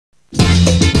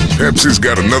Pepsi's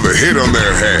got another hit on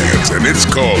their hands, and it's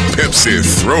called Pepsi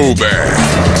Throwback.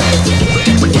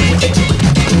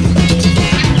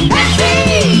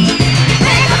 Pepsi!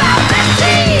 Sing about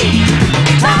Pepsi!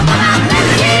 Talk about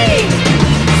Pepsi!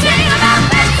 Sing about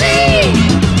Pepsi!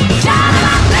 Shout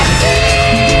about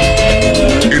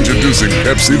Pepsi! Introducing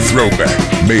Pepsi Throwback,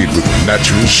 made with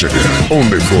natural sugar,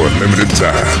 only for a limited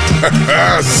time.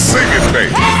 Sing it,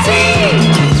 baby! Pepsi!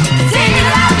 Sing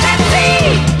about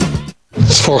Pepsi!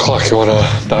 It's 4 o'clock. You want to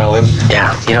dial in?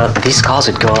 Yeah, you know, these calls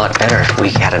would go a lot better if we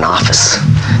had an office.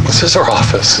 This is our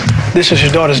office. This is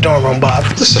your daughter's dorm room, Bob.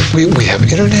 Listen, we have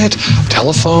internet,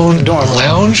 telephone, dorm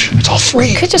lounge. It's all free.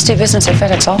 You could just do business at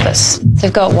FedEx office.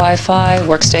 They've got Wi-Fi,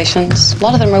 workstations. A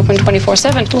lot of them are open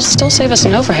 24/7. It'll still save us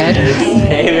an overhead.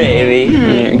 Hey, baby.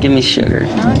 Here, give me sugar.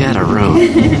 Get a room.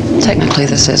 Technically,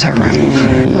 this is her room.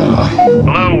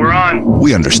 Hello, we're on.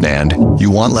 We understand.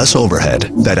 You want less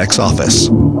overhead. FedEx office.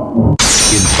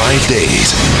 In 5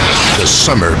 days, the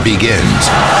summer begins.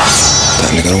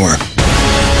 Time to go to work.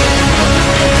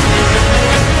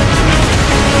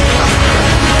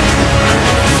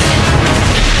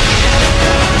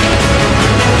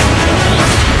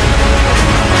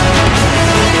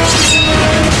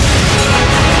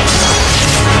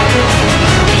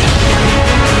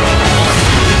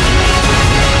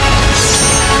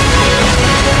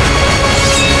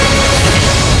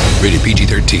 Rated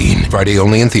PG-13. Friday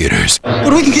only in theaters.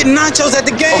 But we can get nachos at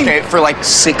the game. Okay, for like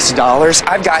 $6.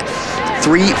 I've got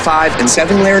 3, 5, and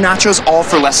 7-layer nachos, all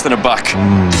for less than $1.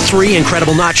 3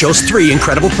 incredible nachos, 3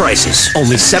 incredible prices.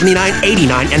 Only $79,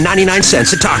 $89, and 99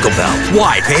 cents at Taco Bell.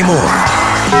 Why pay more?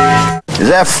 Is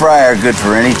that fryer good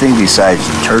for anything besides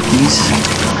turkeys?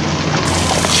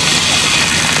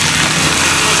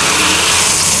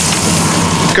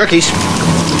 Cookies.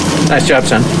 Nice job,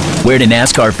 son. Where do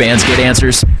NASCAR fans get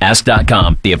answers?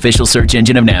 Ask.com, the official search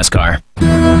engine of NASCAR.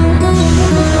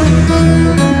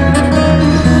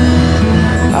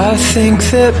 I think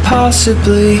that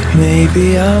possibly,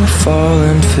 maybe I'm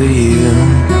falling for you.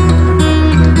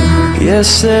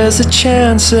 Yes, there's a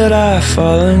chance that I've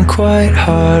fallen quite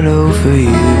hard over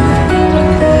you.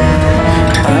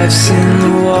 I've seen the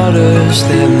waters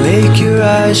that make your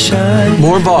eyes shine.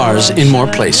 More bars in more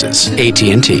places.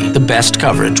 AT&T, the best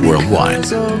coverage worldwide.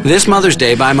 This Mother's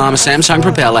Day, buy Mom a Samsung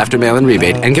Propel after mail-in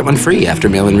rebate and get one free after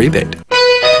mail-in rebate.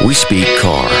 We speak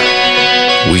car.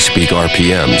 We speak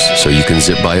RPMs, so you can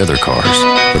zip by other cars.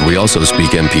 But we also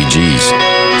speak MPGs,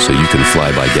 so you can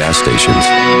fly by gas stations.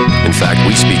 In fact,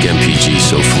 we speak MPG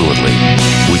so fluently,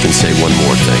 we can say one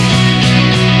more thing.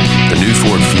 The new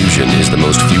Ford Fusion is the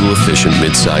most fuel-efficient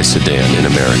midsize sedan in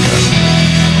America.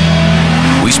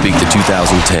 We speak the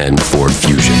 2010 Ford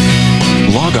Fusion.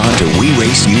 Log on to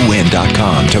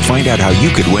WeRaceYouWin.com to find out how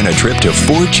you could win a trip to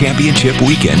Ford Championship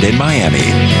Weekend in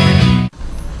Miami.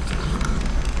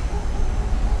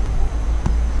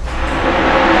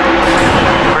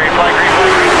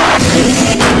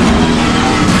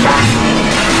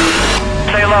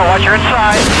 Stay low, watch your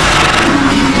inside.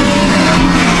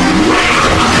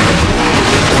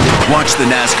 Watch the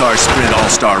NASCAR Sprint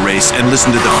All-Star Race and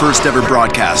listen to the first ever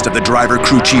broadcast of the Driver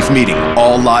Crew Chief Meeting,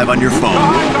 all live on your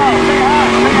phone.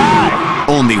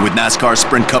 Only with NASCAR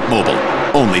Sprint Cup Mobile.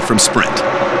 Only from Sprint.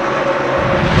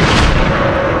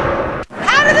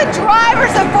 How do the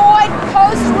drivers avoid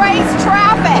post-race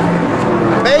traffic?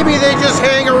 Maybe they just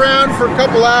hang around for a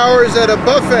couple hours at a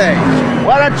buffet.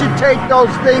 Why don't you take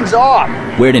those things off?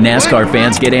 Where do NASCAR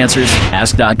fans get answers?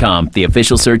 Ask.com, the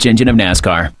official search engine of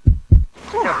NASCAR.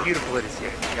 Look how beautiful it is here.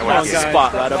 Come on, guys.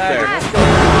 Spot right up there.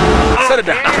 Set it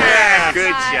down. Yeah,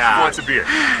 good job. Who wants a beer?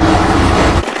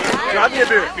 Drop me a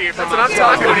beer. That's what I'm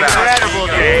talking about. Incredible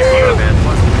game.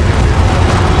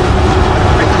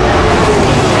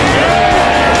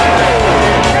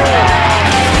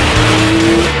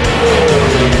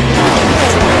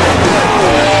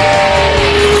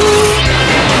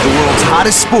 The world's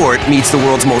hottest sport meets the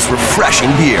world's most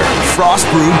refreshing beer. Frost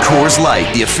Brewed Coors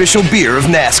Light, the official beer of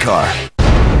NASCAR.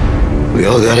 We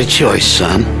all got a choice,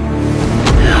 son.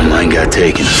 Mine got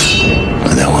taken.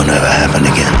 But that won't ever happen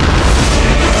again.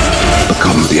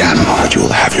 Become the animal and you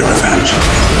will have your revenge.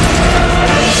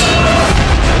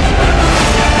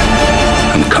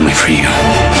 I'm coming for you.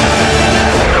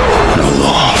 No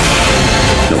law.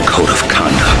 No code of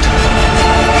conduct.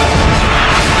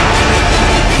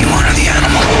 You honor the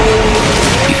animal.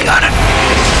 You got it.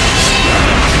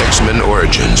 X-Men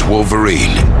Origins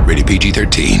Wolverine. Rated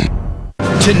PG-13.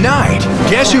 Tonight,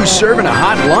 guess who's serving a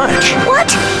hot lunch? What?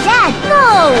 Dad,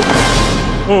 no!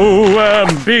 Oh,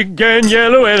 I'm big and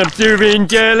yellow and I'm serving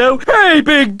jello. Hey! Hey,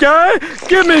 big guy,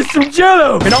 give me some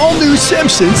Jell-O. An all-new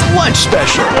Simpsons lunch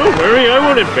special. Don't worry, I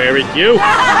won't embarrass you.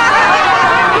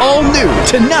 All new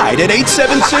tonight at 8,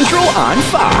 7 Central on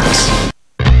Fox.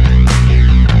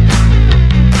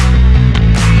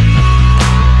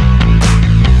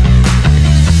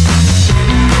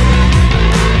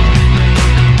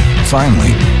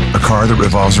 Finally, a car that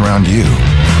revolves around you.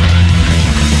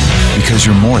 Because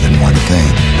you're more than one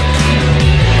thing.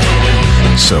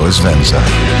 So is Venza.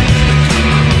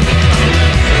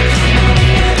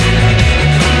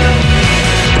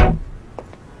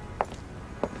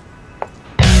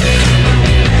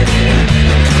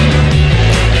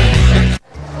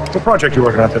 What project you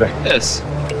working on today? This.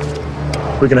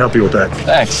 We can help you with that.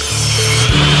 Thanks.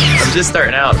 I'm just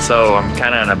starting out, so I'm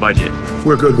kind of on a budget.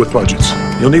 We're good with budgets.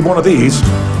 You'll need one of these,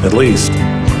 at least.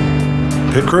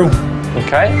 Pit crew.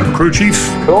 Okay. Crew chief.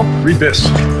 Cool. Read this.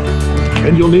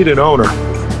 And you'll need an owner.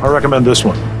 I recommend this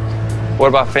one. What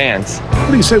about fans?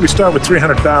 What do you say we start with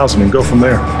 300,000 and go from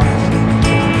there?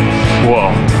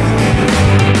 Whoa.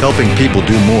 Helping people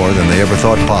do more than they ever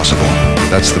thought possible.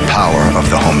 That's the power of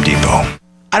the Home Depot.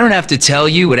 I don't have to tell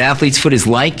you what Athlete's Foot is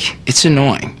like. It's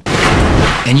annoying.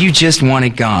 And you just want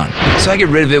it gone. So I get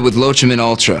rid of it with Lotrimin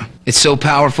Ultra. It's so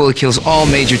powerful it kills all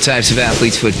major types of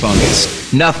Athlete's Foot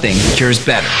fungus. Nothing cures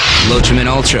better. Lotrimin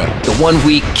Ultra, the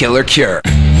 1-week killer cure.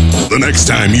 The next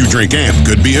time you drink AMP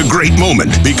could be a great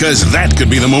moment, because that could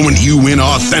be the moment you win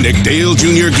authentic Dale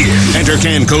Jr. gear. Enter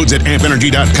can codes at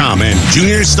ampenergy.com, and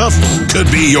Junior stuff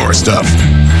could be your stuff.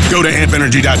 Go to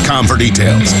ampenergy.com for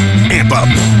details. Amp up.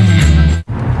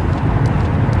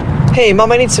 Hey,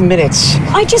 Mom, I need some minutes.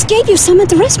 I just gave you some at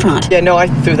the restaurant. Yeah, no, I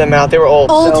threw them out. They were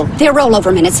old. Old? So... They're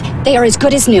rollover minutes. They are as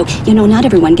good as new. You know, not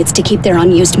everyone gets to keep their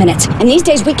unused minutes. And these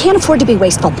days, we can't afford to be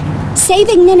wasteful.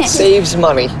 Saving minutes. Saves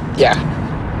money, yeah.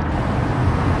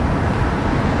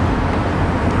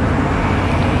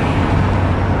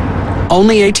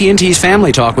 Only AT&T's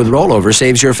Family Talk with Rollover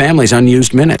saves your family's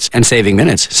unused minutes, and saving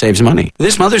minutes saves money.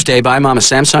 This Mother's Day, buy Mom a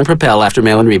Samsung Propel after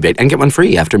mail-in rebate and get one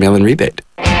free after mail-in rebate.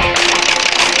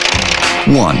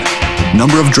 1.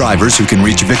 Number of drivers who can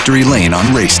reach victory lane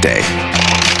on race day.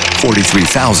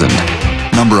 43,000.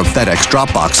 Number of FedEx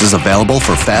drop boxes available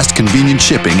for fast, convenient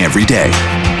shipping every day.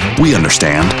 We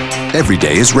understand. Every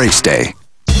day is race day.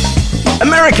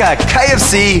 America,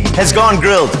 KFC has gone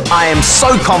grilled. I am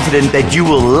so confident that you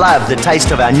will love the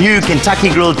taste of our new Kentucky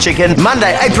Grilled Chicken.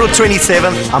 Monday, April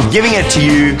 27th, I'm giving it to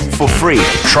you for free.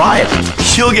 Try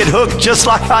it. You'll get hooked just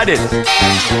like I did.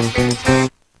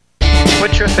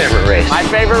 What's your favorite race? My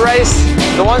favorite race?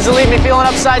 The ones that leave me feeling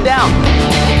upside down.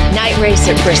 Night race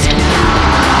at Bristol.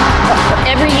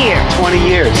 Every year. 20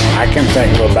 years. I can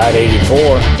think of about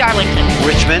 84. Darlington.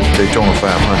 Richmond. Daytona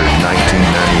 500,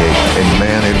 1998. And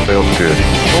man, it felt good.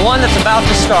 The one that's about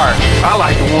to start. I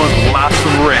like the one with lots of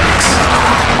wrecks.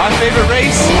 My favorite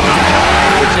race?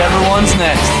 Whichever one's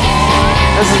next.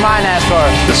 This is my NASCAR.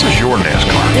 This is your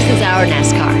NASCAR. This is our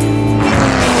NASCAR.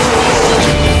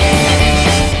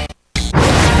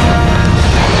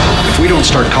 If we don't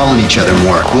start calling each other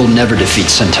more, we'll never defeat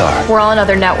Centaur. We're all on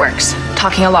other networks.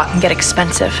 Talking a lot can get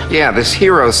expensive. Yeah, this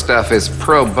hero stuff is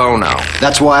pro bono.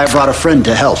 That's why I brought a friend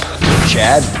to help.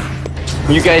 Chad?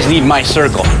 You guys need my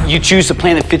circle. You choose the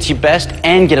plan that fits you best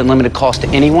and get unlimited calls to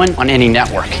anyone on any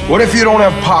network. What if you don't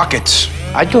have pockets?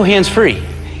 I'd go hands-free.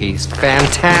 He's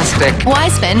fantastic. Why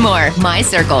spend more? My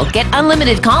Circle. Get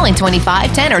unlimited calling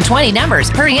 25, 10, or 20 numbers.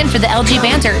 Hurry in for the LG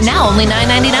Banter, now only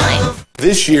 $9.99.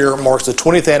 This year marks the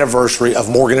 20th anniversary of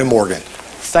Morgan & Morgan.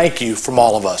 Thank you from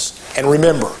all of us. And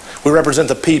remember, we represent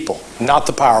the people, not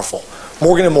the powerful.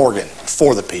 Morgan & Morgan,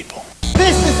 for the people.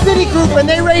 This is Citigroup, and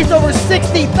they raised over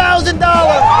 $60,000.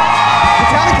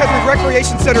 County Country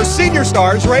Recreation Center senior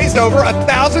stars raised over $1,000.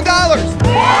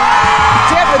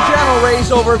 Tampa General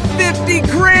raised over 50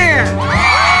 grand.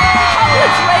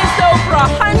 It's raised over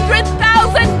 $100,000.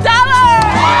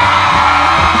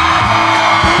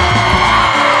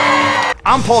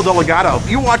 I'm Paul Delegato.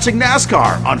 You're watching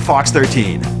NASCAR on Fox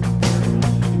 13.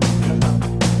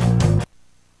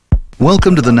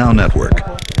 Welcome to the Now Network.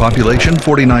 Population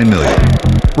 49 million.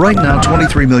 Right now,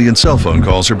 23 million cell phone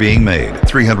calls are being made.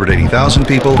 380,000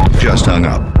 people just hung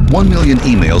up. 1 million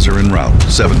emails are en route.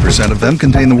 7% of them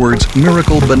contain the words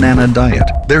Miracle Banana Diet.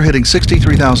 They're hitting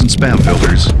 63,000 spam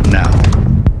filters now.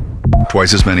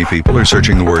 Twice as many people are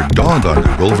searching the word dog on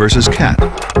Google versus cat.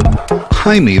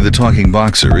 Jaime the Talking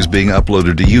Boxer is being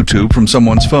uploaded to YouTube from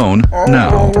someone's phone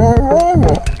now.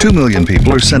 2 million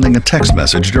people are sending a text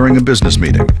message during a business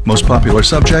meeting. Most popular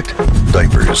subject?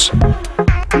 Diapers.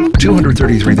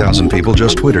 233,000 people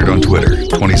just Twittered on Twitter.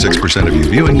 26% of you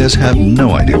viewing this have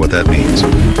no idea what that means.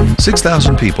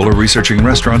 6,000 people are researching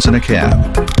restaurants in a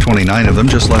cab. 29 of them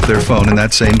just left their phone in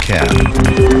that same cab.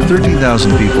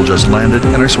 13,000 people just landed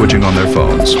and are switching on their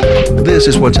phones. This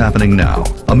is what's happening now.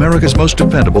 America's most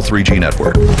dependable 3G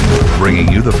network. Bringing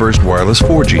you the first wireless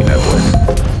 4G network.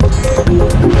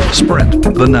 Sprint,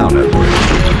 the Now Network.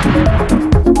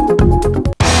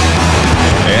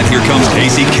 And here comes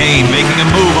Casey Kane making a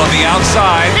move on the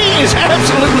outside. He is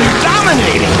absolutely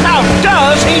dominating. How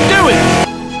does he do it?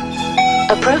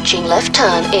 Approaching left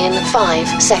turn in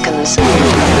 5 seconds.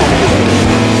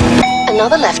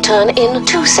 Another left turn in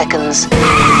 2 seconds.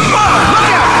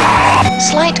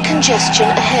 Slight congestion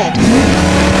ahead.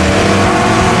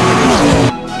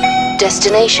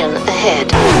 Destination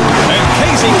ahead. And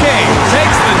Casey Kane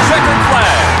takes the checkered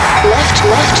flag. Left,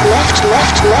 left, left,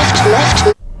 left, left,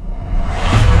 left.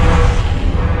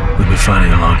 We've been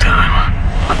fighting a long time.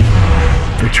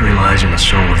 Victory lies in the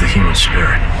soul of the human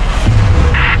spirit,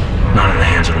 not in the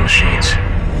hands of the machines.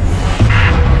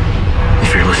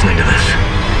 If you're listening to this,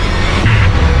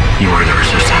 you are the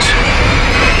resistance.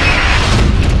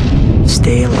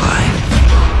 Stay alive.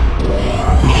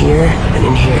 In here and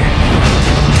in here.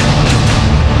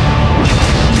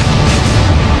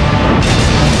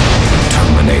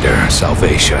 Terminator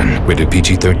Salvation, rated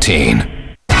PG-13.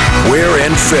 We're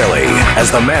in Philly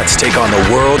as the Mets take on the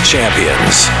world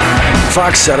champions.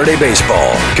 Fox Saturday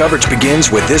Baseball. Coverage begins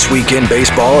with This Weekend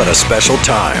Baseball at a special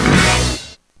time.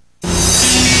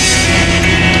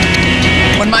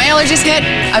 When my allergies hit,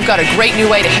 I've got a great new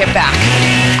way to hit back.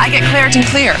 I get Claritin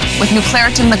Clear with new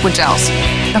Claritin Liquid Gels.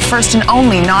 The first and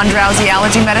only non-drowsy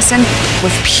allergy medicine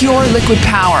with pure liquid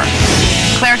power.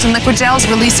 Claritin Liquid Gels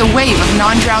release a wave of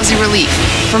non-drowsy relief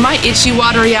for my itchy,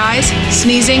 watery eyes,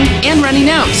 sneezing, and runny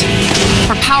nose.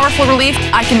 For powerful relief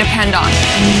I can depend on.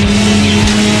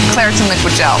 Claritin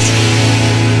Liquid Gels.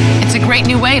 It's a great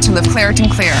new way to live Claritin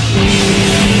Clear.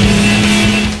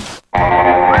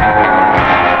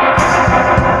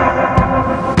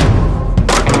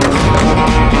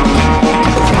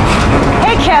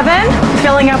 Kevin,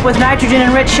 filling up with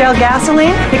nitrogen-enriched Shell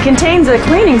gasoline. It contains a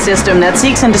cleaning system that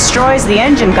seeks and destroys the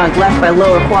engine gunk left by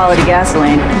lower quality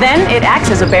gasoline. Then it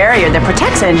acts as a barrier that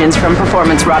protects engines from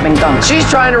performance-robbing gunk. She's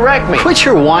trying to wreck me. Quit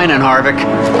your whining, Harvick.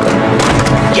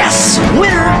 Yes!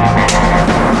 Winner!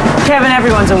 Kevin,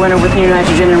 everyone's a winner with new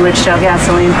nitrogen-enriched Shell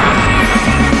gasoline.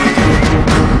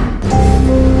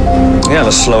 You have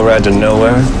a slow ride to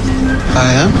nowhere.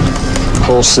 I am?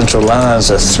 Whole central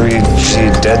line's a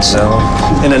 3G dead zone.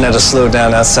 Internet will slow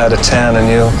down outside of town and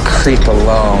you'll creep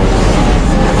along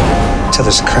till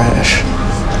there's a crash.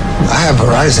 I have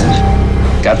Verizon.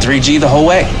 Got 3G the whole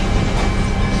way.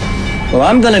 Well,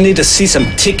 I'm gonna need to see some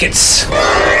tickets.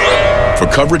 For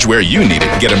coverage where you need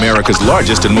it, get America's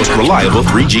largest and most reliable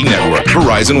 3G network,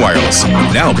 Verizon Wireless.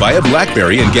 Now buy a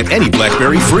BlackBerry and get any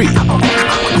BlackBerry free.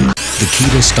 The key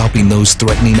to stopping those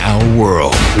threatening our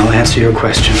world. I'll answer your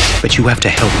question, but you have to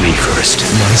help me first.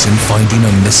 Lies in finding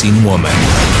a missing woman.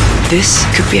 This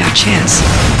could be our chance.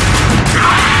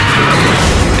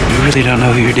 You really don't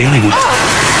know who you're dealing with.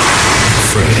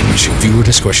 Fringe. Viewer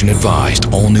discretion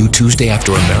advised. All new Tuesday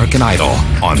after American Idol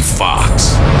on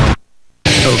Fox.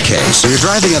 Okay, so you're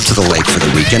driving up to the lake for the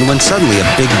weekend when suddenly a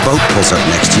big boat pulls up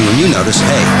next to you and you notice,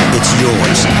 hey, it's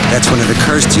yours. That's when it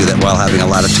occurs to you that while having a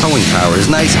lot of towing power is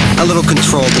nice, a little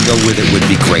control to go with it would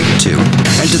be great too.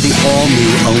 Enter the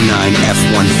all-new 09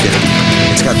 F-150.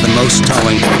 It's got the most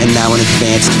towing and now an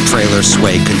advanced trailer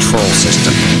sway control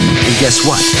system. And guess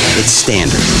what? It's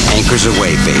standard. Anchors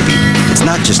away, baby. It's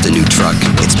not just a new truck.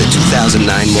 It's the 2009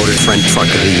 Motor Trend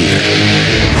Truck of the Year.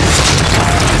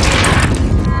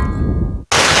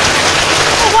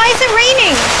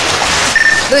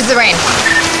 Who's the rain?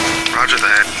 Roger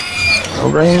that. No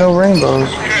rain, no rainbows.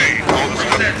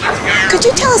 Could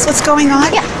you tell us what's going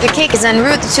on? Yeah, the cake is en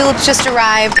route, the tulips just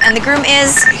arrived, and the groom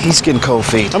is... He's getting cold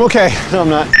feet. I'm okay. No, I'm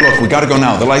not. Look, we gotta go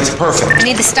now. The light's perfect. I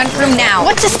need the stunt groom now.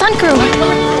 What's a stunt groom?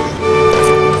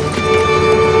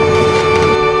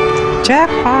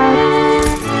 Jackpot.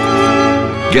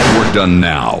 Get work done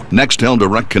now. Nextel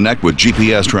Direct Connect with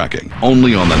GPS tracking.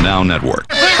 Only on the Now Network.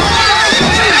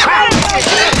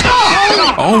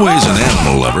 Always an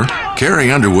animal lover,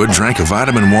 Carrie Underwood drank a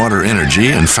vitamin water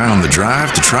energy and found the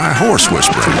drive to try horse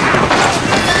whispering.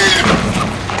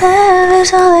 Love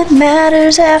is all that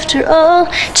matters after all.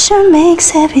 It sure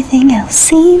makes everything else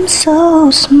seem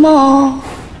so small.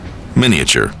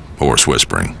 Miniature horse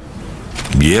whispering.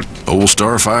 Yep, old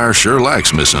Starfire sure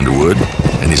likes Miss Underwood,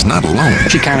 and he's not alone.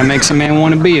 She kind of makes a man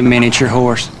want to be a miniature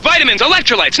horse. Vitamins,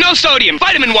 electrolytes, no sodium,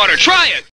 vitamin water, try it!